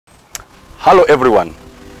Hello everyone,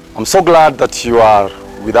 I'm so glad that you are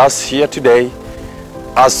with us here today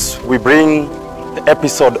as we bring the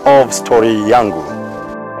episode of Story YANGU.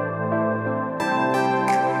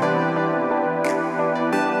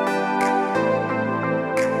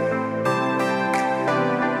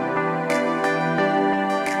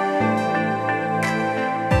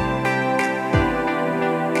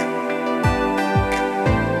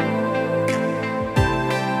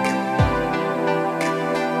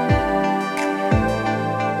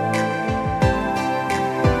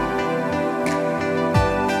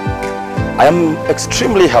 I am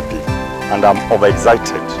extremely happy and I'm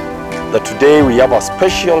overexcited that today we have a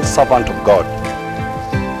special servant of God.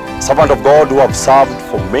 Servant of God who have served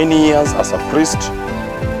for many years as a priest.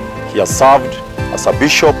 He has served as a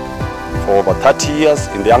bishop for over 30 years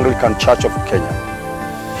in the Anglican Church of Kenya.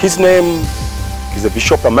 His name is the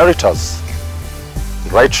Bishop Emeritus,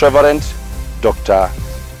 Right Reverend Dr.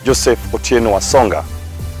 Joseph OTIENO Wasonga.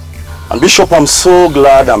 And Bishop, I'm so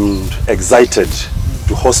glad and excited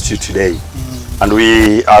to host you today. And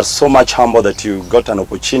we are so much humbled that you got an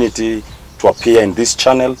opportunity to appear in this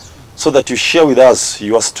channel so that you share with us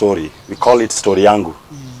your story. We call it Story YANGU.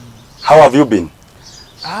 How have you been?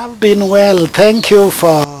 I've been well. Thank you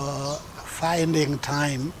for finding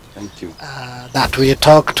time. Thank you. That we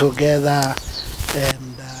talk together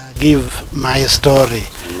and give my story.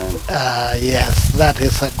 Yes, that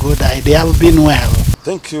is a good idea. I've been well.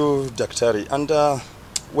 Thank you, Dr. And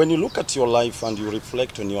when you look at your life and you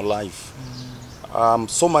reflect on your life, I'm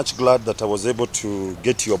so much glad that I was able to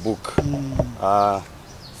get your book,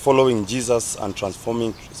 Following Jesus and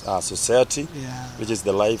Transforming Society, which is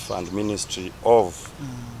the life and ministry of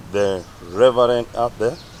the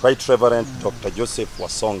Right Reverend Dr. Joseph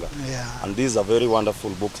Wasonga. And these are very wonderful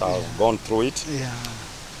books. I've gone through it.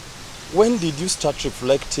 When did you start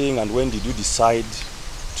reflecting and when did you decide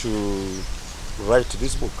to write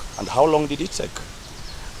this book? And how long did it take?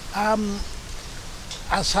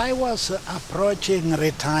 As I was approaching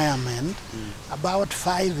retirement, about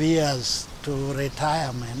 5 years to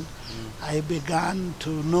retirement, I began to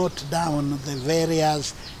note down the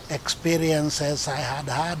various experiences I had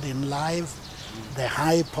had in life, the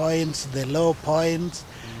high points, the low points,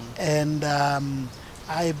 and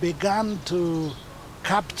I began to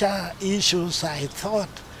capture issues I thought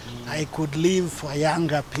I could leave for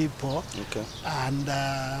younger people. And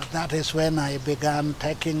that is when I began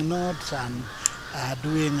taking notes and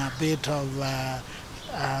doing a bit of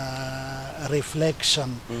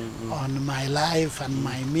reflection on my life and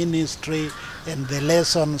my ministry and the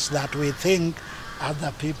lessons that we think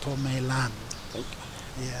other people may learn.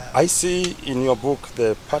 I see in your book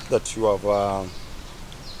the part that you have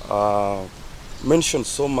mentioned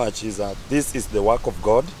so much is that this is the work of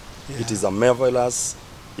God. It is a marvelous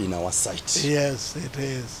in our sight. Yes, it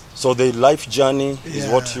is. So the life journey is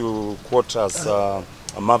what you quote as a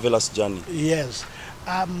marvelous journey. Yes.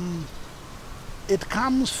 It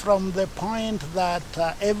comes from the point that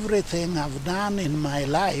everything I've done in my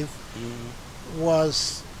life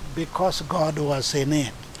was because God was in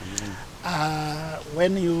it.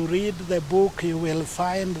 When you read the book, you will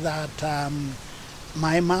find that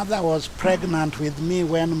my mother was pregnant with me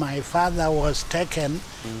when my father was taken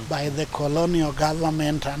by the colonial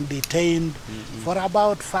government and detained for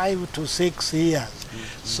about 5 to 6 years.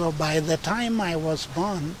 So by the time I was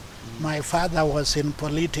born, my father was in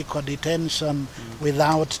political detention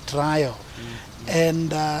without trial.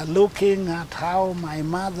 And looking at how my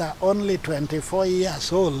mother, only 24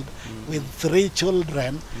 years old, with 3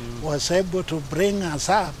 children, was able to bring us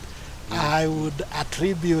up, I would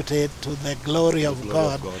attribute it to the glory of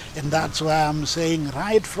God. And that's why I'm saying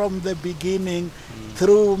right from the beginning,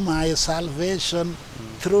 through my salvation,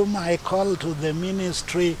 through my call to the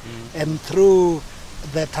ministry, and through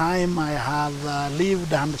the time I have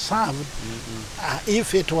lived and served,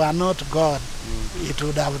 if it were not God, it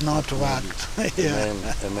would have not worked. Amen.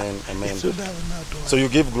 It would have not worked. So you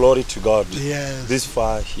give glory to God. Yes. This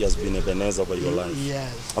far He has been Ebenezer over your life.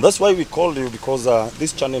 Yes. And that's why we called you, because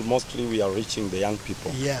this channel mostly we are reaching the young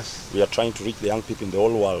people. Yes. We are trying to reach the young people in the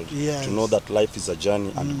whole world to know that life is a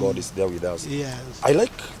journey and God is there with us. Yes. I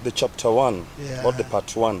like the chapter 1 or the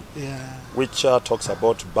part 1, which talks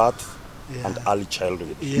about birth and early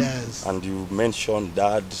childhood. Yes. And you mentioned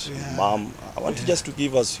dad, mom. I want you just to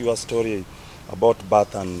give us your story about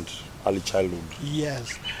birth and early childhood.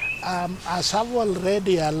 Yes. As I've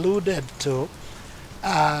already alluded to,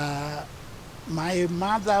 my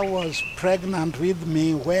mother was pregnant with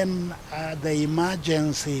me when the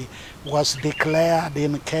emergency was declared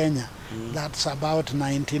in Kenya. That's about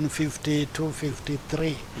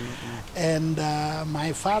 1952-53. And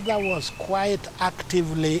my father was quite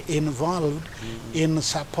actively involved in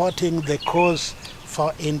supporting the cause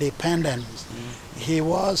for independence. He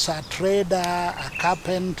was a trader, a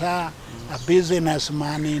carpenter, a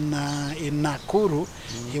businessman in Nakuru.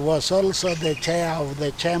 He was also the chair of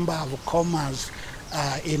the Chamber of Commerce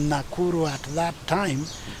in Nakuru at that time.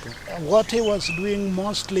 What he was doing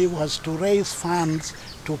mostly was to raise funds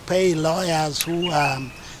to pay lawyers who were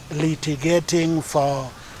litigating for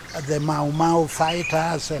the Mau Mau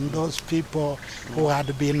fighters and those people who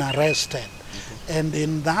had been arrested. And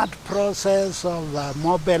in that process of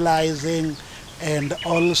mobilizing and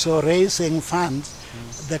also raising funds,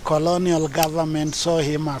 the colonial government saw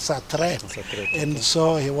him as a threat. And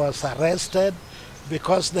so he was arrested.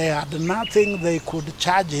 Because they had nothing they could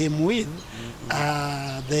charge him with,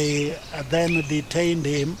 they then detained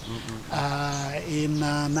him in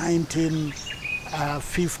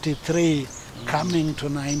 1953, coming to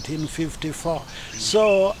 1954.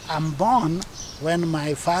 So I'm born when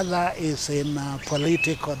my father is in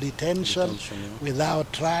political detention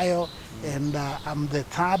without trial, and I'm the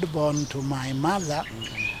third born to my mother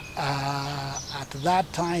at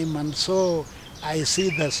that time, and so I see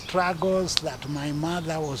the struggles that my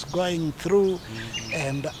mother was going through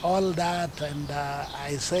and all that, and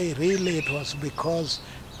I say really it was because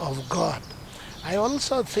of God. I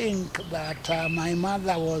also think that my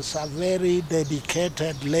mother was a very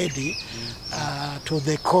dedicated lady to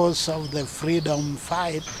the cause of the freedom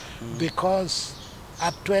fight, because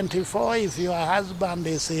at 24, if your husband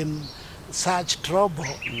is in such trouble,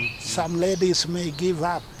 some ladies may give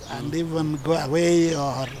up and even go away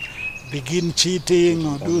or begin cheating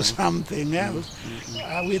or do something else.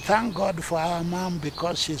 We thank God for our mom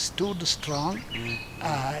because she stood strong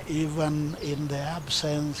even in the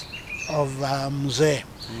absence of Mzee.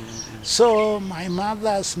 So my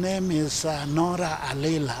mother's name is Nora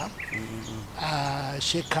Alila.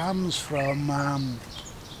 She comes from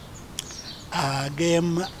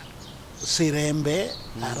Game Sirembe,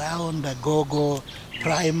 around Gogo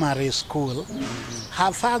Primary School.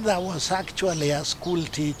 Her father was actually a school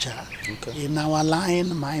teacher. In our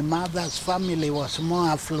line, my mother's family was more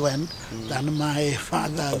affluent than my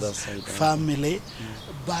father's family.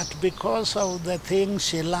 But because of the things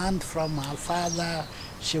she learned from her father,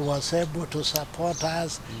 she was able to support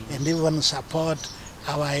us and even support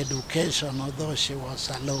our education, although she was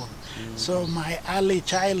alone. So my early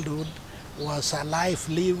childhood was a life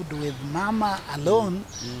lived with Mama alone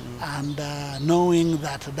and knowing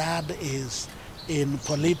that Dad is in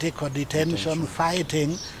political detention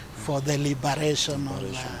fighting for the liberation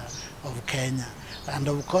of Kenya. And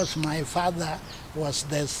of course my father was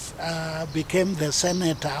became the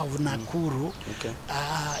senator of Nakuru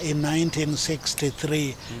in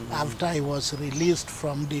 1963. After he was released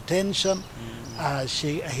from detention,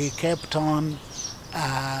 he kept on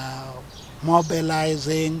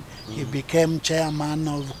mobilizing. He became chairman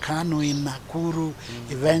of KANU in Nakuru.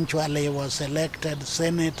 Eventually was elected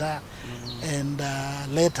senator, and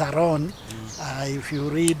later on, if you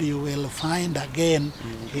read, you will find again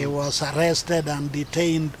he was arrested and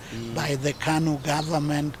detained by the KANU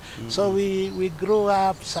government. So we grew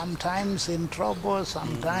up sometimes in trouble,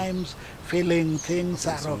 sometimes feeling things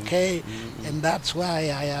are okay, and that's why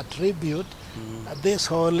I attribute this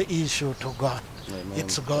whole issue to God. Amen.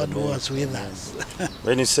 It's God who was with us.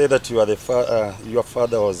 When you say that you are your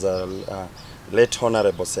father was late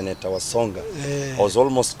Honorable Senator Wasonga, I was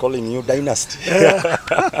almost calling you dynasty.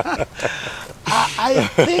 I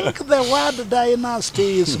think the word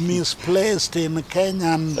dynasty is misplaced in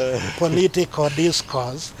Kenyan political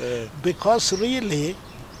discourse, because really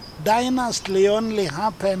dynasty only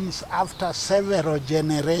happens after several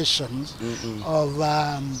generations of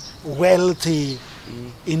wealthy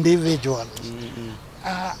individuals.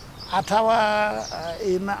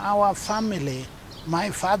 In our family,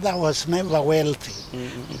 my father was never wealthy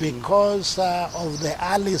because of the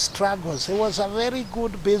early struggles. He was a very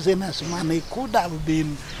good businessman. He could have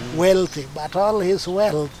been wealthy, but all his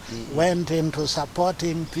wealth went into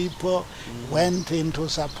supporting people, went into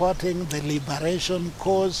supporting the liberation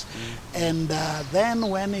cause, and then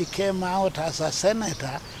when he came out as a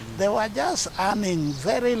senator, they were just earning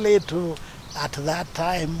very little at that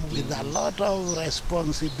time with a lot of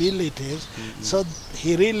responsibilities, so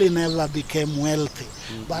he really never became wealthy.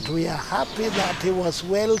 But we are happy that he was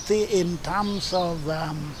wealthy in terms of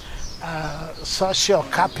social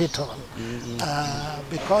capital,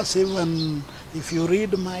 because even if you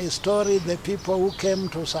read my story, the people who came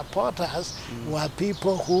to support us were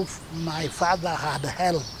people who my father had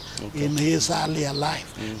helped in his earlier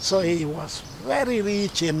life. So he was very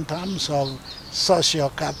rich in terms of social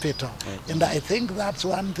capital. And I think that's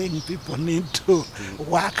one thing people need to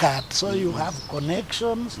work at. So you have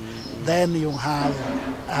connections, then you have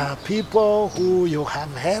people who you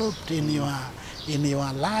have helped in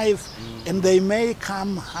your life, and they may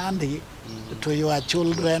come handy to your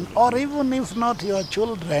children, or even if not your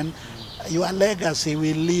children, your legacy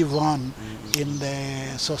will live on in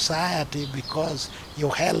the society because you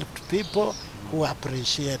helped people who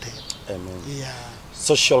appreciate it. Amen. Yeah.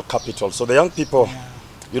 Social capital. So the young people,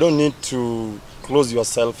 you don't need to close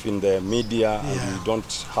yourself in the media, and you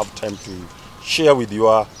don't have time to share with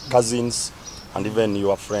your cousins and even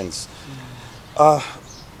your friends.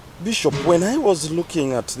 Bishop, when I was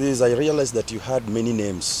looking at this, I realized that you had many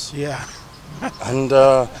names. Yeah. And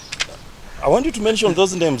I want you to mention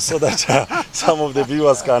those names so that some of the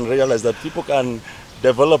viewers can realize that people can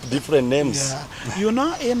develop different names. Yeah. You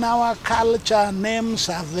know, in our culture, names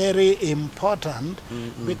are very important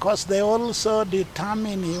because they also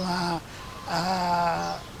determine your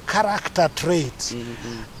character traits.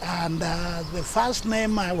 And the first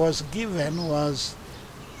name I was given was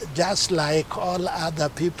just like all other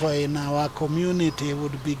people in our community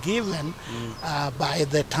would be given by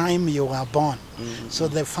the time you were born. So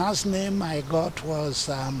the first name I got was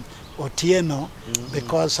OTIENO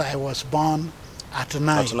because I was born at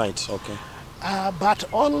night. At night, okay.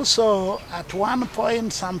 But also at one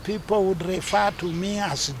point some people would refer to me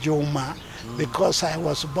as Juma because I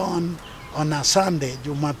was born on a Sunday,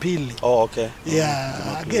 Jumapili. Oh, okay.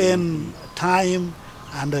 Yeah, again, time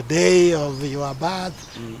and the day of your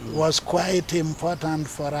birth was quite important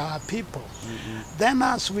for our people. Then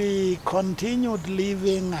as we continued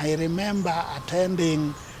living, I remember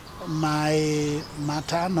attending my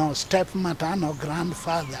step-maternal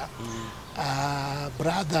grandfather,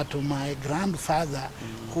 brother to my grandfather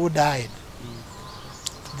who died.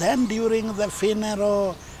 Then during the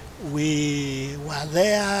funeral, we were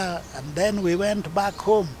there, and then we went back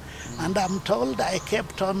home. And I'm told I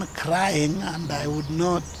kept on crying, and I would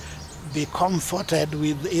not be comforted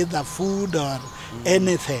with either food or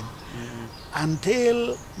anything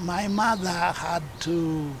until my mother had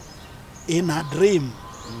to, in a dream,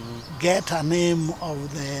 get a name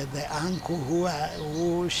of the uncle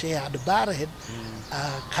who she had buried,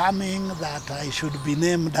 coming that I should be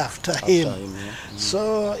named after him.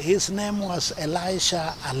 So his name was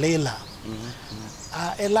Elisha Alela.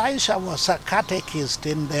 Elisha was a catechist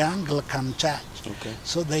in the Anglican Church,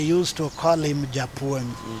 so they used to call him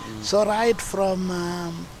Japuem. So right from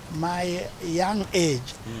my young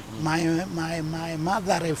age, my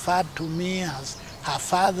mother referred to me as her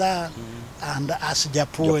father and as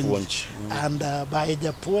Japuenj. And by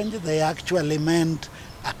Japuenj, they actually meant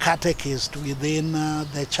a catechist within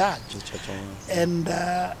the church. And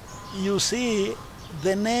you see,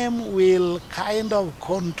 the name will kind of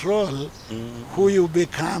control who you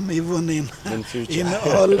become even in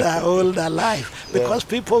older life, because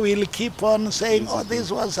people will keep on saying, oh, this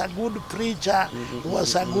was a good preacher,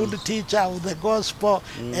 was a good teacher of the gospel,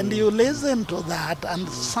 and you listen to that, and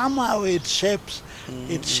somehow it shapes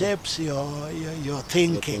your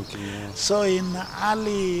thinking. So in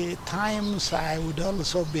early times, I would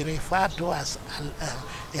also be referred to as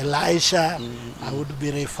Elisha. I would be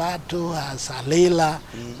referred to as Alela,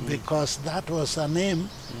 because that was a name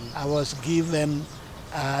I was given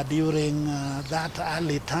during that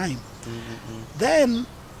early time. Then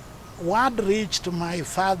word reached my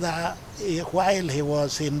father while he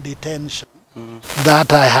was in detention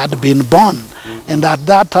that I had been born. And at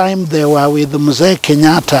that time they were with Mzee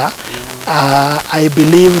Kenyatta. I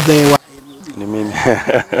believe they were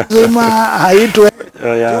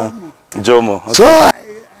Jomo. Okay. So I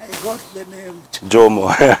got the name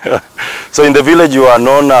Jomo. So in the village you are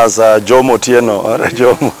known as Jomo Tieno or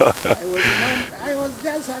Jomo. I was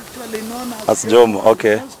just actually known as Jomo.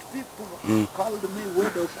 Okay. Most people called me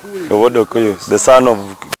Wodokuyu. Wodokuyu, the son of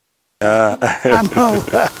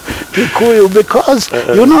Kikuyu, because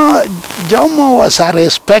you know, Jomo was a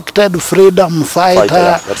respected freedom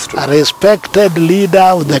fighter, a respected leader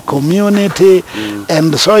of the community,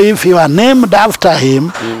 and so if you are named after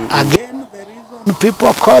him, again the reason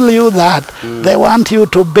people call you that, they want you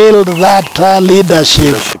to build that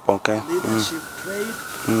leadership trait,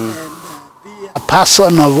 and be a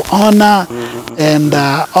person of honor and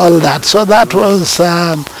all that. So that was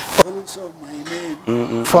also my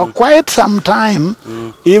name. For quite some time,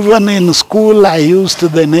 even in school, I used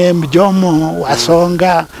the name Jomo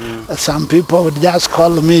Wasonga. Some people would just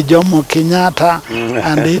call me Jomo Kenyatta,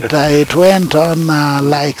 and it went on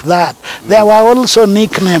like that. There were also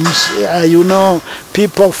nicknames, you know,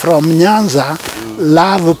 people from Nyanza,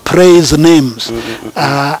 love praise names.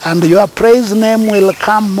 And your praise name will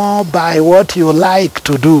come more by what you like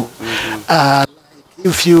to do.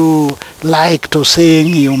 If you like to sing,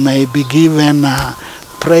 you may be given a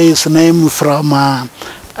praise name from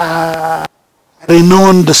a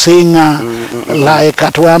renowned singer. Like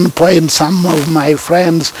at one point, some of my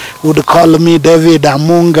friends would call me David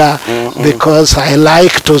Amunga because I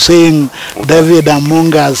like to sing David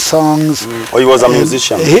Amunga's songs. Oh, he was a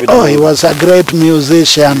musician. He was a great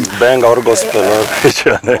musician. Bang or gospel.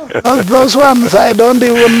 Those ones, I don't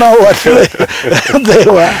even know what they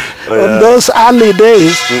were. In those early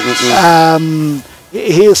days,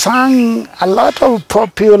 he sang a lot of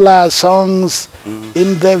popular songs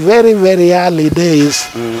in the very, very early days.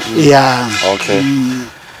 Yeah. Okay.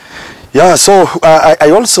 Yeah, so I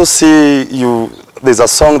also see there's a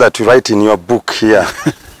song that you write in your book here.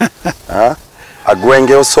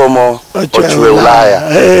 Agwenge Osomo Ochwe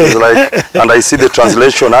Ulaya. And I see the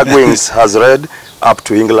translation, Agwings has read up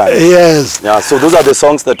to England. Yes. Yeah, so those are the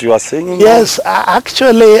songs that you are singing? Yes,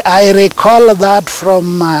 actually I recall that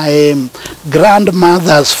from my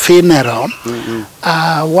grandmother's funeral.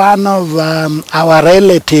 One of our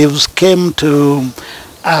relatives came to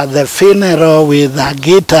the funeral with a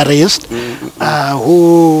guitarist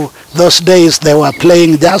who, those days they were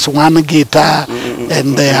playing just one guitar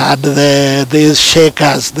and they had these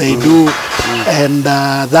shakers they do, and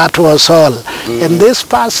that was all. And this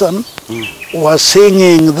person was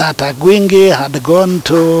singing that Agwingi had gone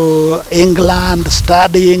to England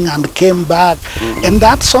studying and came back, and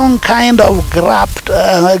that song kind of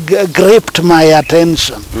gripped my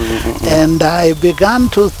attention. And I began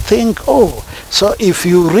to think, oh, so if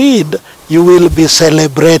you read, you will be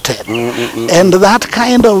celebrated. And that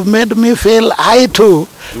kind of made me feel I too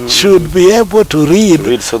should be able to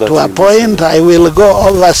read so to a point I will go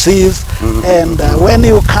overseas. And when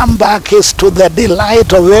you come back, it's to the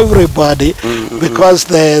delight of everybody, because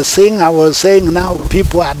the singer was saying now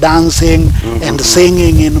people are dancing and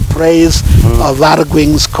singing in praise of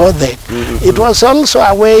Arguing's Kodek. It was also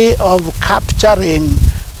a way of capturing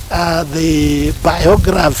the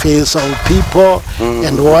biographies of people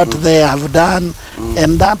and what they have done.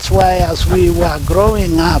 And that's why as we were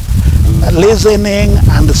growing up, listening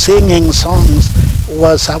and singing songs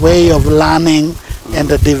was a way of learning and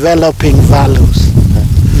developing values.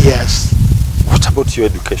 Yes. What about your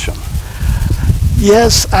education?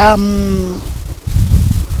 Yes,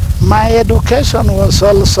 my education was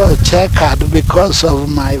also checkered because of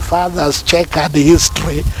my father's checkered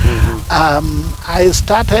history. I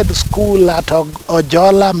started school at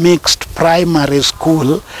Ojola Mixed Primary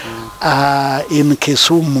School in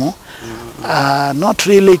Kisumu. Not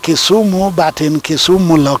really Kisumu, but in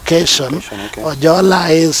Kisumu location. Ojola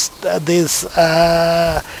is this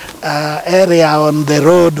area on the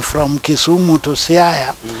road from Kisumu to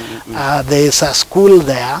Siaya. There is a school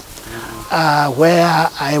there where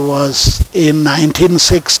I was in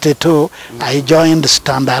 1962. I joined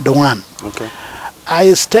Standard 1.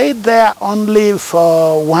 I stayed there only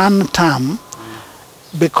for one term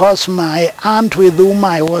because my aunt with whom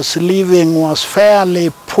I was living was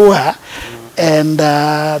fairly poor, and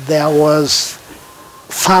there was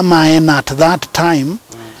famine at that time.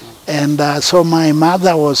 And so my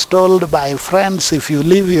mother was told by friends, if you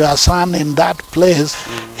leave your son in that place,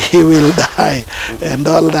 he will die and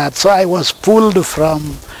all that. So I was pulled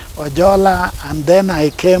from Ojola, and then I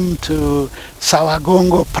came to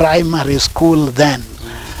Sawagongo Primary School then.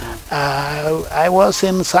 I was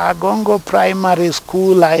in Sawagongo Primary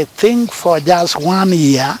School, I think, for just 1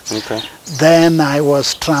 year. Then I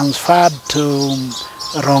was transferred to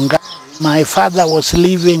Rongai. My father was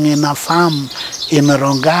living in a farm in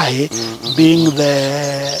Rongai, being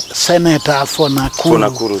the senator for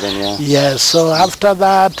Nakuru. Then, Yes, so after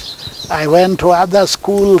that, I went to other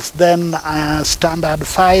schools. Then Standard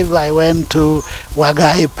 5, I went to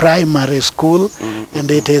Wagai Primary School,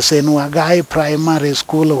 and it is in Wagai Primary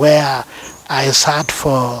School where I sat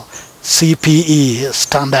for CPE,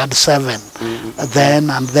 Standard 7. Then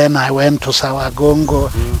I went to Sawagongo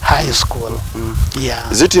High School. Yeah.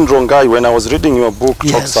 Is it in Rongai? When I was reading your book,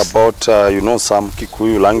 talks about some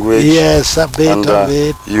Kikuyu language. Yes, a bit of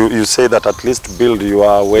it. You say that at least build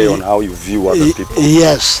your way on how you view other people.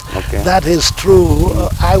 Yes, that is true.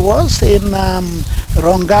 I was in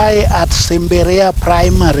Rongai at Simberia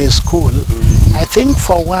Primary School, I think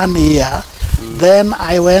for 1 year. Then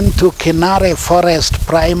I went to Kinare Forest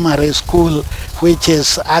Primary School, which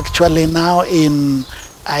is actually now in,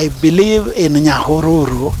 I believe, in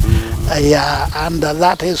Nyahururu. And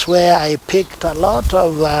that is where I picked a lot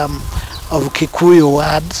of Kikuyu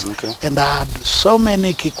words, and I had so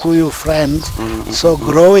many Kikuyu friends. So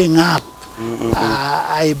growing up,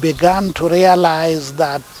 I began to realize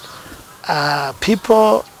that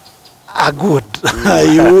people are good.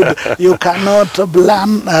 You cannot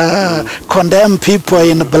condemn people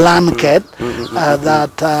in blanket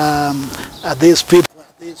that these people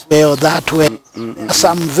are this way or that way.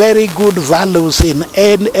 Some very good values in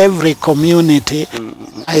every community.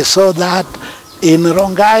 I saw that in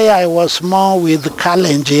Rongai I was more with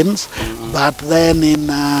Kalenjins, but then in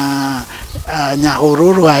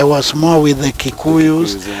Nyahururu I was more with the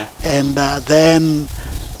Kikuyus, and then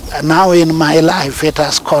now in my life it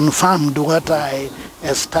has confirmed what I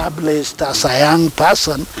established as a young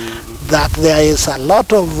person, that there is a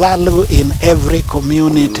lot of value in every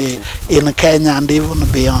community in Kenya and even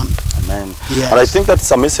beyond. Amen. Yes. And I think that's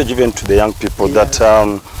a message even to the young people, Yes.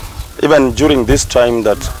 that even during this time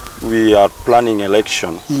that we are planning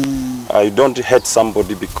election, you don't hate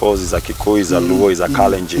somebody because he's a Kikuyu, he's a Luo, he's a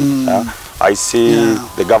Kalenjin. I see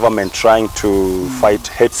the government trying to fight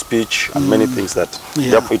hate speech and many things that.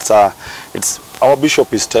 Therefore, it's our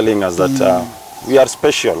bishop is telling us that we are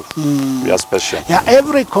special. We are special. Yeah,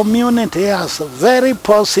 every community has a very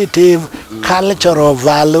positive cultural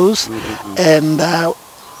values, and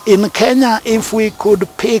in Kenya, if we could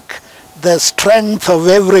pick the strength of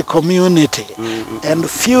every community and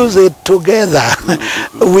fuse it together,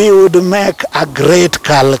 we would make a great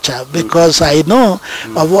culture. Because I know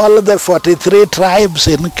of all the 43 tribes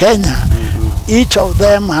in Kenya, each of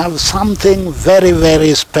them have something very,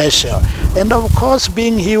 very special. And of course,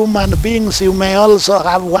 being human beings, you may also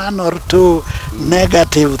have one or two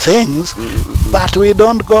negative things, but we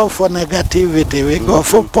don't go for negativity, we go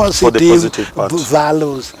for positive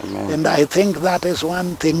values. Amen. And I think that is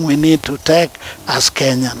one thing we need to take as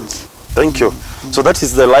Kenyans. Thank you. So that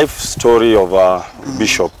is the life story of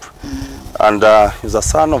Bishop. And he's a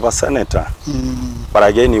son of a senator. But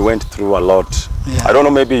again, he went through a lot. I don't know,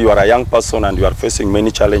 maybe you are a young person and you are facing many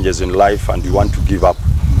challenges in life and you want to give up.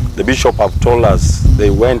 The bishop have told us they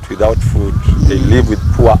went without food, they live with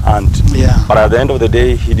poor aunt. But at the end of the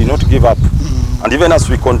day, he did not give up. And even as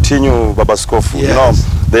we continue, Baba Skofu, you know,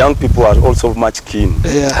 the young people are also much keen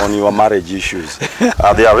on your marriage issues.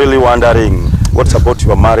 They are really wondering, what's about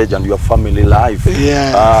your marriage and your family life?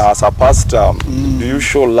 As a pastor, do you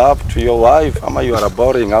show love to your wife? Ama you are a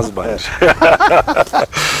boring husband?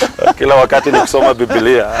 Kila wakati ni kusoma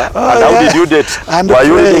Biblia. And how did you date? Were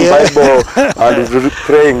you reading Bible and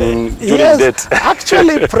praying during date?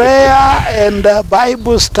 Actually, prayer and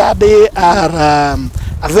Bible study are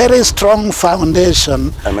a very strong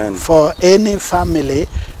foundation for any family,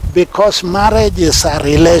 because marriage is a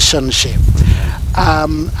relationship.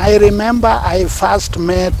 I remember I first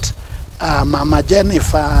met Mama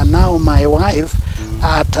Jennifer, now my wife,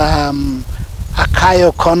 at a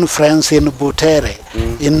Kayo conference in Butere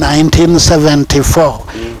in 1974.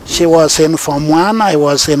 She was in Form 1, I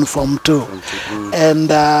was in Form 2.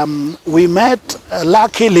 And we met,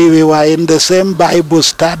 luckily we were in the same Bible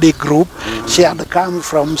study group. She had come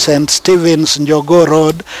from St. Stephen's, Njogo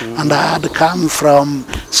Road, and I had come from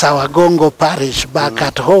Sawagongo Parish back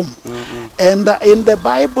at home. And in the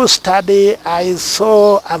Bible study, I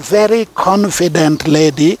saw a very confident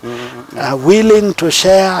lady, willing to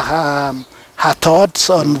share her thoughts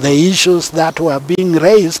on the issues that were being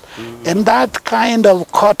raised, and that kind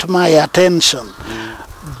of caught my attention.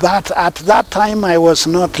 But at that time I was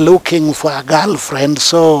not looking for a girlfriend,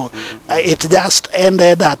 so it just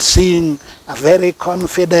ended at seeing a very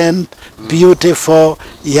confident, beautiful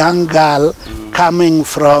young girl coming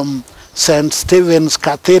from St. Stephen's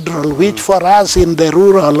Cathedral, which for us in the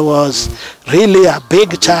rural was really a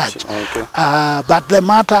big church. But the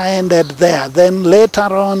matter ended there. Then later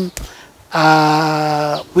on,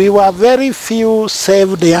 we were very few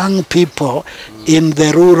saved young people in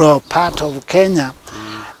the rural part of Kenya.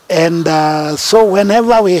 And so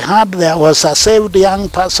whenever we heard there was a saved young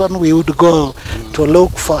person, we would go to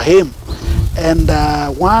look for him. And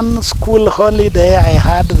one school holiday I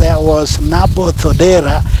had, there was Nabo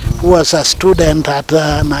Thodera, who was a student at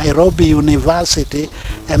Nairobi University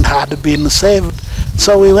and had been saved.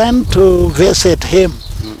 So we went to visit him.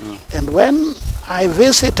 And when I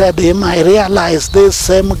visited him, I realized this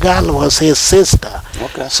same girl was his sister.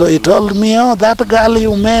 So he told me, oh, that girl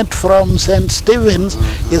you met from St. Stephen's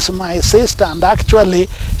is my sister, and actually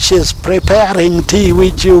she's preparing tea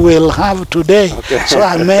which you will have today. So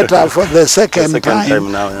I met her for the second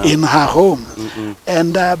time now, in her home.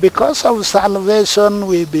 And because of salvation,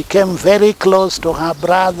 we became very close to her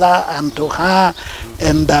brother and to her,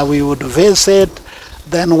 and we would visit.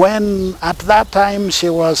 Then when, at that time, she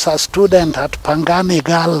was a student at Pangani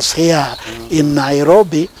Girls here in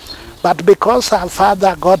Nairobi, but because her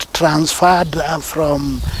father got transferred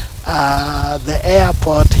from the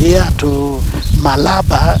airport here to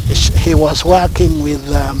Malaba. He was working with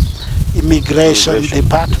immigration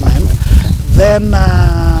department. Then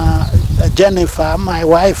Jennifer, my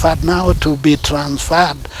wife, had now to be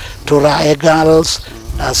transferred to Rye Girls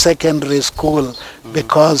Secondary School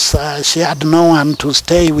because she had no one to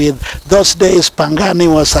stay with. Those days Pangani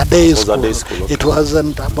was a day school. Okay. It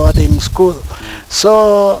wasn't a boarding school.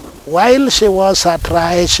 So while she was at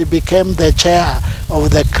Rye, she became the chair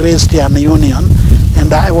of the Christian Union,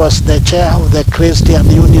 and I was the chair of the Christian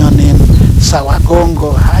Union in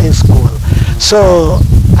Sawagongo High School. So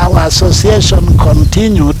our association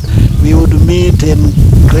continued. We would meet in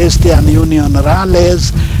Christian Union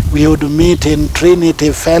rallies, we would meet in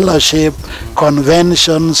Trinity Fellowship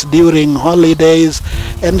conventions during holidays,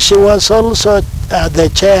 and she was also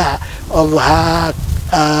the chair of her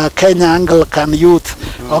Kenya Anglican Youth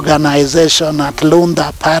Organization at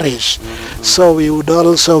Lunda Parish. So we would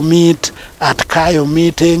also meet at Kayo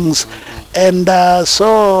meetings, and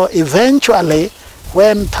so eventually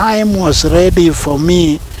when time was ready for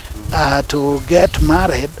me to get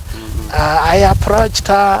married, I approached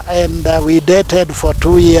her, and we dated for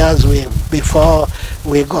 2 years before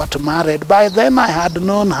we got married. By then I had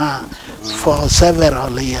known her for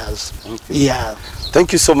several years. Yeah.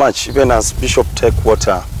 Thank you so much, even as Bishop Take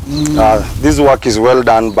Water. This work is well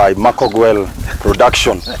done by Makogwell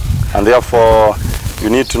Production, and therefore you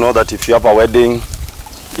need to know that if you have a wedding,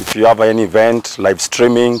 if you have any event, live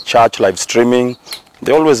streaming, church live streaming,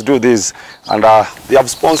 they always do this, and they have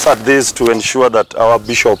sponsored this to ensure that our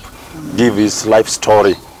bishop give his life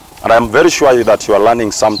story. And I'm very sure that you are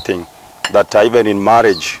learning something, that even in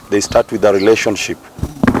marriage they start with a relationship,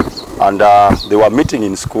 and they were meeting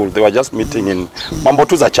in school. They were just meeting in mambo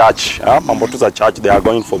tu za church. Mambo tu za church, they are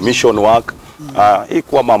going for mission work.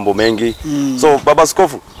 Ikuwa mambo mengi. So Baba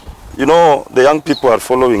Skofu, you know, the young people are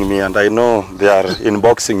following me, and I know they are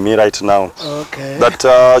inboxing me right now. Okay.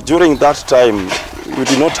 That during that time, you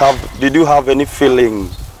did you have any feeling,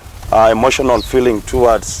 emotional feeling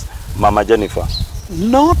towards Mama Jennifer?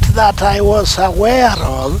 Not that I was aware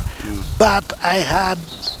of, but I had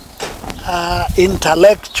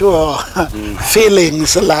intellectual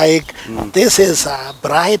feelings like this is a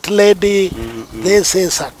bright lady, this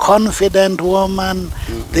is a confident woman,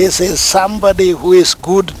 this is somebody who is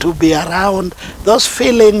good to be around. Those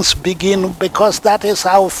feelings begin because that is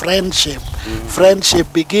how friendship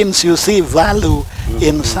begins. You see value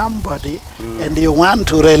in somebody, and you want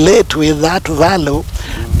to relate with that value,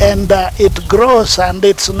 and it grows, and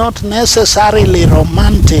it's not necessarily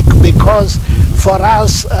romantic, because for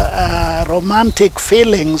us romantic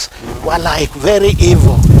feelings were like very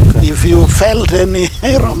evil. If you felt any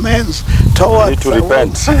romance towards you need to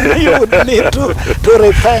repent. You would need to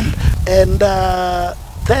repent. And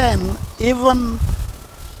then even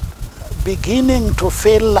beginning to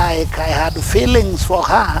feel like I had feelings for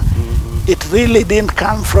her, it really didn't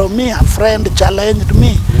come from me. A friend challenged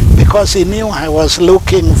me because he knew I was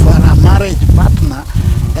looking for a marriage partner,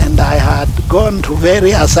 and I had gone to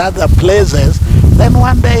various other places. Then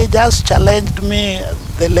one day he just challenged me,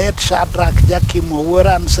 the late Shadrach Jackie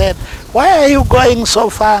Mowura, and said, "Why are you going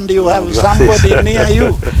so far and you have somebody near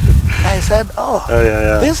you?" I said,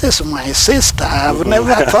 this is my sister. I've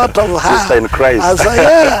never thought of her sister in Christ.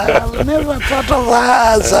 I've never thought of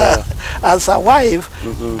her as a wife.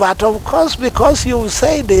 But of course, because you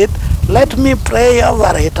said it, let me pray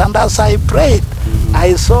over it. And as I prayed,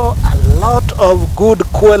 I saw a lot of good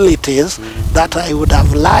qualities that I would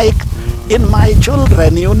have liked in my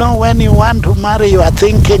children. You know, when you want to marry, you are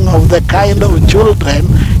thinking of the kind of children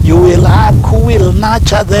you will have, who will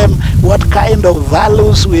nurture them, what kind of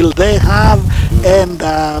values will they have, and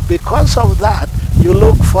because of that, you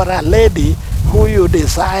look for a lady who you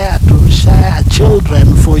desire to share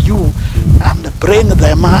children for you and bring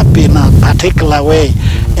them up in a particular way.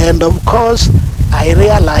 And of course, I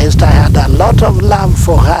realized I had a lot of love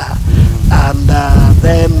for her, and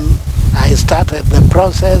then I started the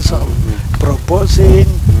process of proposing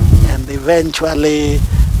and eventually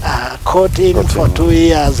courting for 2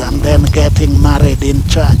 years and then getting married in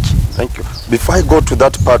church. Thank you. Before I go to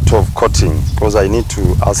that part of courting, because I need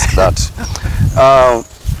to ask that,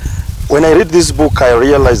 when I read this book, I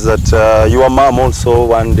realized that your mom also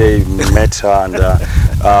one day met her and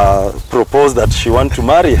proposed that she wanted to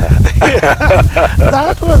marry her.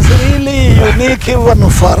 That was really unique even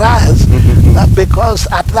for us, because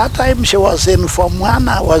at that time she was in Form 1,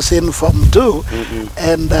 I was in Form 2,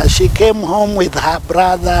 and she came home with her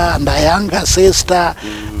brother and a younger sister,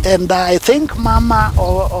 and I think Mama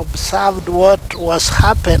observed what was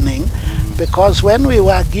happening, because when we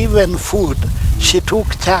were given food, she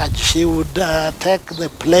took charge. She would take the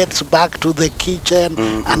plates back to the kitchen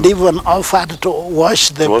and even offered to wash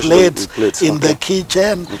the plates in the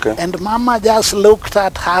kitchen. Okay. And Mama just looked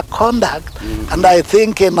at her conduct, and I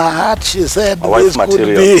think in her heart she said, this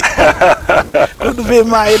could be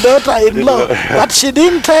my daughter-in-law. But she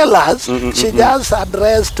didn't tell us. She just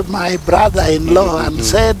addressed my brother-in-law and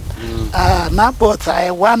said, Naboth,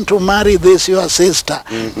 I want to marry this your sister.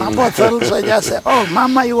 Naboth also just said, oh,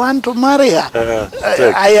 Mama, you want to marry her?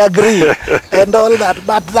 I agree. And all that.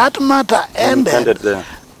 But that matter ended there.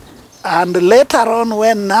 And later on,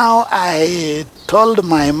 when now I told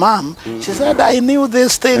my mom, she said, I knew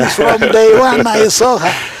these things from day one I saw her.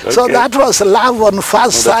 Okay. So that was love on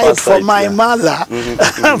first sight for my mother.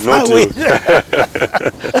 Not you.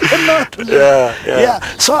 Not me. Yeah.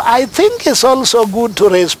 So I think it's also good to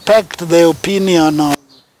respect the opinion of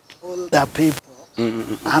older people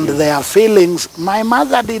and their feelings. My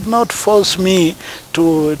mother did not force me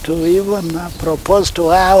to even propose to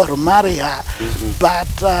her or marry her, but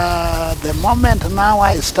the moment now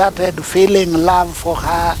I started feeling love for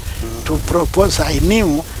her to propose, I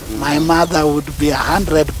knew my mother would be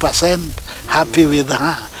 100% happy with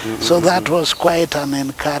her. So that was quite an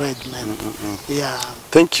encouragement. Yeah.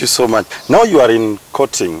 Thank you so much. Now you are in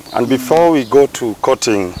courting, and before we go to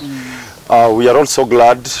courting, we are also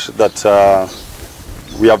glad that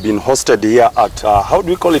we have been hosted here at, how do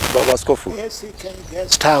we call it, Baba Askofu? ACK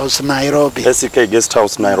Guest House, Nairobi. ACK Guest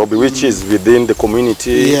House, Nairobi, which is within the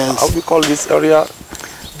community. Yes. How do we call this area?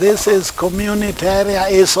 This is community area.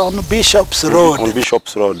 It's on Bishop's Road. On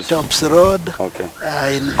Bishop's Road. Bishop's Road. Okay.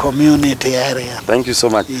 In community area. Thank you so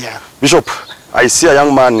much. Yeah. Bishop, I see a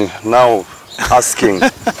young man now asking,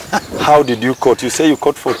 how did you court? You say you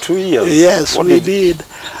court for 2 years. Yes, we did.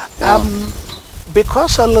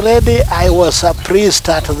 Because already I was a priest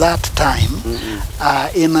at that time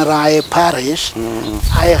in Rai Parish,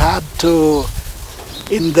 I had to,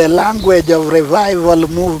 in the language of revival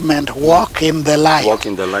movement, walk in the light. Walk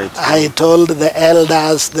in the light. I told the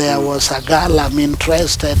elders there was a girl I'm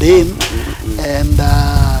interested in, and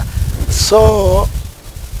so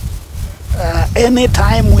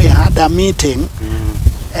anytime we had a meeting,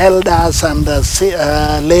 elders and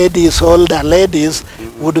ladies, older ladies,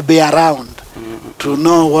 would be around to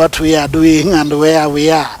know what we are doing and where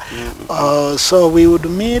we are. So we would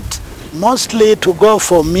meet mostly to go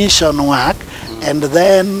for mission work and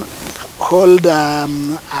then hold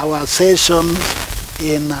our sessions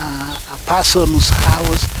in a person's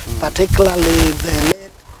house, particularly the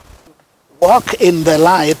late walk in the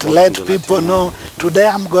light, let people know, today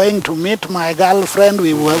I'm going to meet my girlfriend.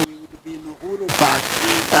 We would be in Uhuru Park,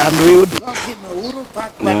 and we would talk in Uhuru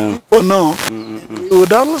Park, but people know. And we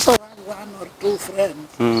would also have 1 or 2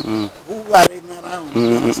 friends who were in around.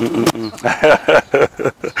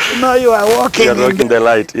 You know, you are walking in the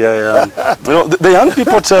light. Yeah. You know, the young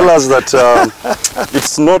people tell us that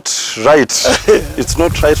it's not right. It's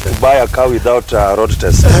not right to buy a car without a road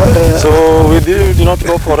test. So we did not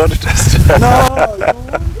go for road test. No, you won't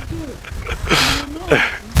do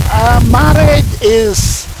it. Marriage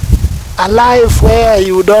is a life where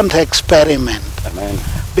you don't experiment. Amen.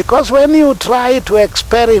 Because when you try to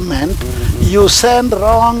experiment, you send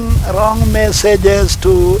wrong messages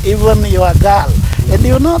to even your girl. And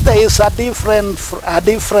you know there is a difference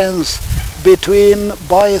between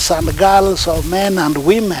boys and girls or men and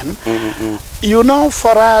women. You know,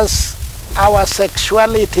 for us, our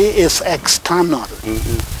sexuality is external.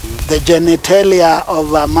 The genitalia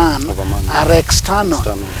of a man are external.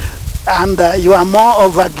 And you are more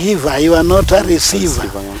of a giver, you are not a receiver,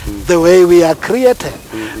 the way we are created.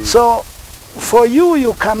 So for you,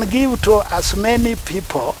 you can give to as many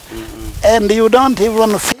people and you don't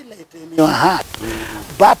even feel it in your heart.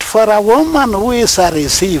 But for a woman who is a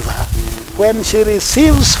receiver, when she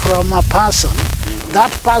receives from a person,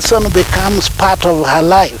 that person becomes part of her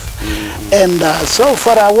life. And so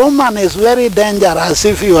for a woman, it's very dangerous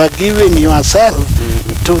if you are giving yourself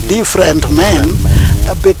to different men,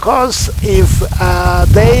 because if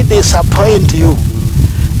they disappoint you,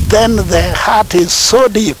 then the heart is so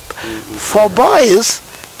deep. For boys,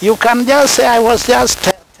 you can just say, I was just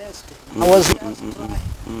testing, I was just trying.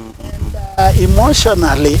 And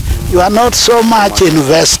emotionally, you are not so much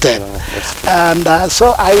invested. And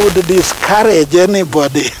so I would discourage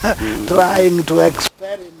anybody trying to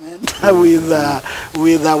experiment with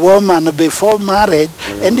a woman before marriage.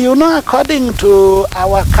 And you know, according to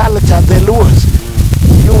our culture, the laws,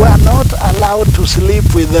 you are not allowed to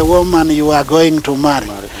sleep with the woman you are going to marry.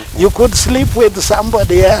 You could sleep with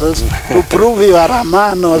somebody else to prove you are a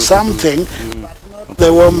man or something, but not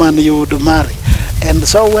the woman you would marry. And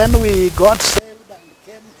so when we got saved and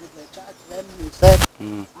came to the church, then we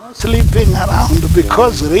No sleeping around,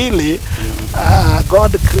 because really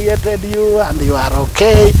God created you and you are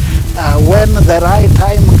okay. When the right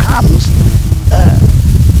time comes,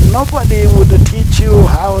 nobody would teach you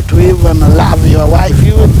how to even love your wife.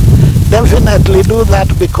 You would definitely do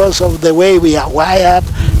that because of the way we are wired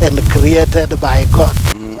and created by God.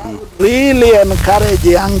 I would really encourage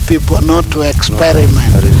young people not to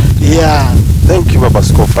experiment. Yeah. Thank you, Baba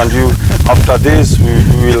Scoff. And you, after this, we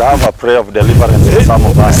will have a prayer of deliverance for some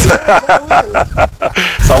of us.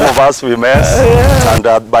 Some of us we mess,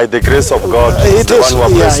 and by the grace of God, it the is,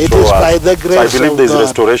 one who has it blessed is us. by the grace So I believe of there is God.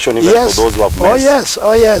 restoration even Yes. for those who have messed. Oh yes,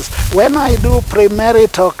 oh yes. When I do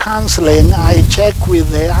premarital counseling, I check with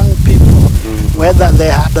the young people whether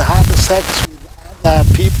they had had sex with other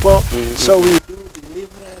people. So we do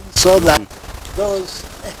deliverance so that those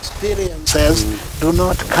experiences do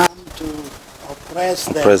not come to oppress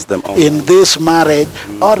them in this marriage.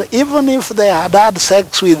 Or even if they had had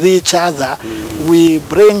sex with each other, we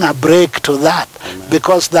bring a break to that,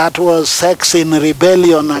 because that was sex in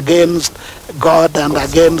rebellion against God and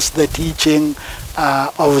against the teaching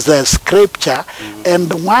of the scripture.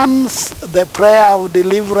 And once the prayer of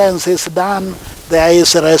deliverance is done, there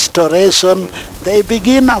is restoration. They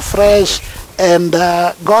begin afresh. And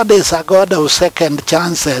God is a God of second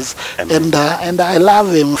chances, and I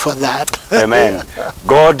love Him for that. Amen.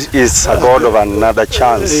 God is a God of another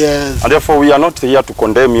chance. Yes. And therefore we are not here to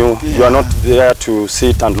condemn you. You are not there to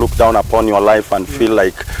sit and look down upon your life and feel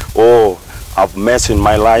like, oh, I've messed in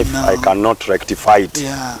my life, I cannot rectify it.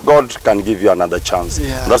 God can give you another chance.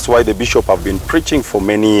 That's why the Bishop have been preaching for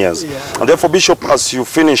many years. And therefore, Bishop, as you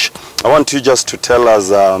finish, I want you just to tell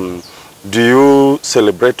us, do you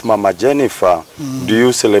celebrate Mama Jennifer? Do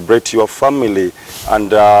you celebrate your family?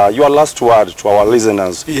 And your last word to our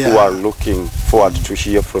listeners who are looking forward to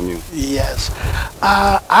hear from you. Yes.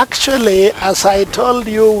 Actually, as I told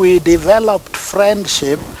you, we developed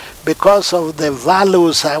friendship because of the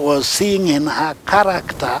values I was seeing in her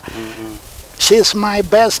character. She's my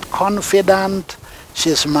best confidant.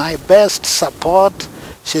 She's my best support.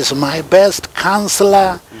 She's my best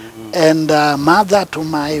counselor and mother to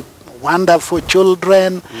my wonderful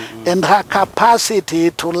children, and her capacity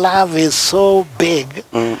to love is so big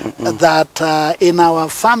that in our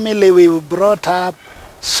family we brought up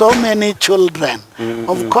so many children.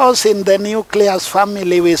 Of course, in the nucleus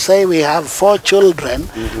family we say we have 4 children,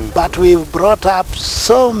 but we've brought up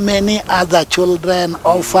so many other children,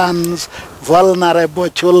 orphans, vulnerable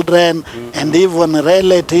children, and even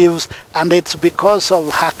relatives, and it's because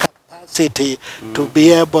of her capacity to be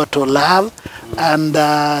able to love. And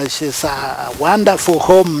she's a wonderful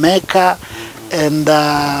homemaker, and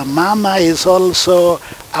Mama is also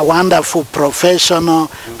a wonderful professional,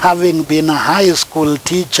 having been a high school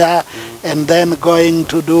teacher and then going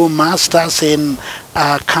to do masters in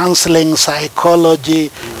counseling psychology.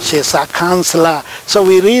 She's a counselor, so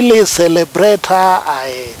we really celebrate her.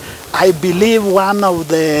 I believe one of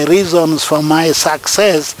the reasons for my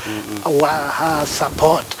success was her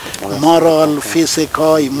support, moral,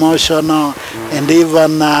 physical, emotional, and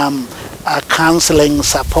even counseling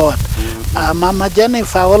support. Mama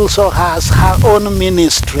Jennifer also has her own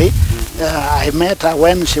ministry. I met her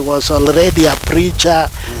when she was already a preacher,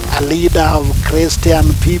 a leader of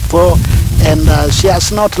Christian people, and she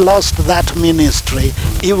has not lost that ministry.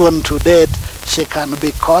 Even to date, she can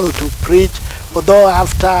be called to preach. Although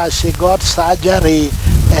after she got surgery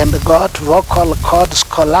and got vocal cords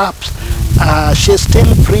collapsed, she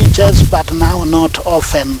still preaches, but now not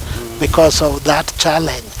often because of that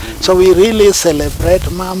challenge. So we really celebrate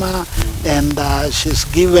Mama, and she's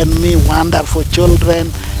given me wonderful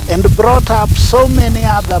children and brought up so many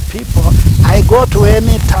other people. I go to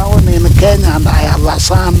any town in Kenya and I have a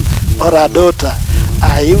son or a daughter.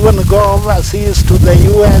 I even go overseas to the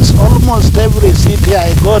US. Almost every city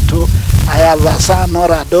I go to, I have a son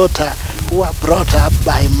or a daughter who are brought up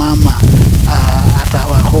by Mama at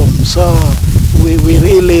our home. So we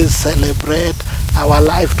really celebrate our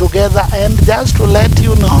life together. And just to let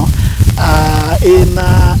you know, in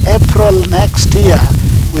April next year,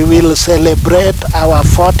 we will celebrate our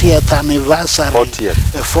 40th anniversary.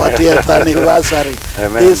 40th anniversary.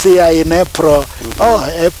 This year in April.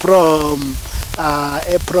 April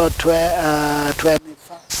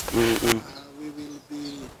 21st. We will be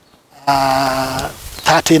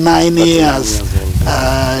 39 years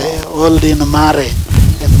old in marriage.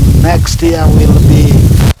 And next year will be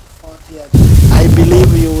 40th. I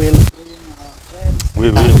believe you will bring our friends. We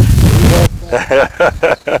will.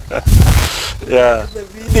 Yeah. The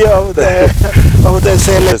video of the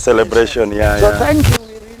celebration. So thank you.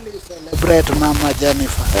 We really celebrate Mama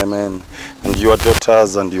Jennifer. Amen. And your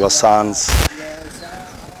daughters and your sons.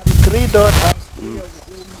 3 daughters, 3 of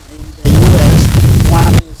whom are in the U.S.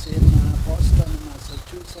 One is in Boston,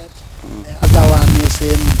 Massachusetts. The other one is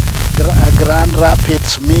in Grand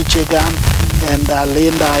Rapids, Michigan. And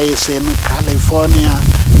Linda is in California,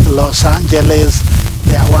 Los Angeles.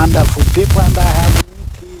 They are wonderful people. And I have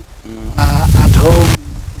Nikki at home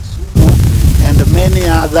in Kisumu, and many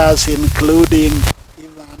others, including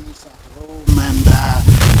Evans at home, and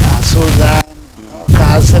Susan,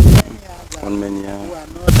 Lucas, and many others who are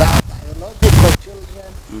not our biological children,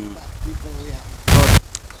 but people we have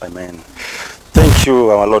taught. Amen. Thank you,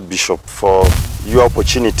 our Lord Bishop, for your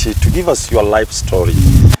opportunity to give us your life story.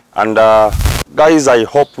 And guys, I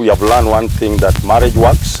hope we have learned one thing, that marriage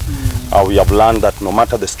works. We have learned that no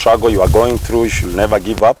matter the struggle you are going through, you should never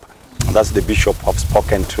give up. And that's the Bishop have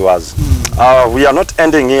spoken to us. We are not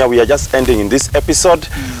ending here, we are just ending in this episode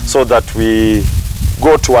so that we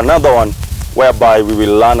go to another one whereby we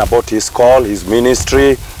will learn about his call, his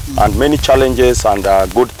ministry, and many challenges and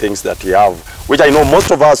good things that he have, which I know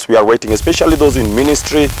most of us we are waiting, especially those in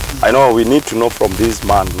ministry. I know we need to know from this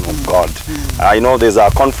man of God. I know there's a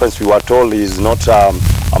conference we were told he's not a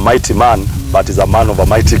mighty man, but he's a man of a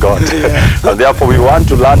mighty God. And therefore we want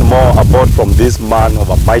to learn more about from this man of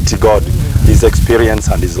a mighty God, his experience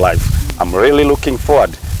and his life. I'm really looking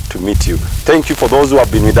forward to meet you. Thank you for those who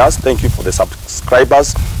have been with us. Thank you for the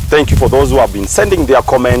subscribers. Thank you for those who have been sending their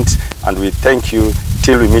comments, and we thank you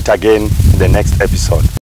till we meet again in the next episode.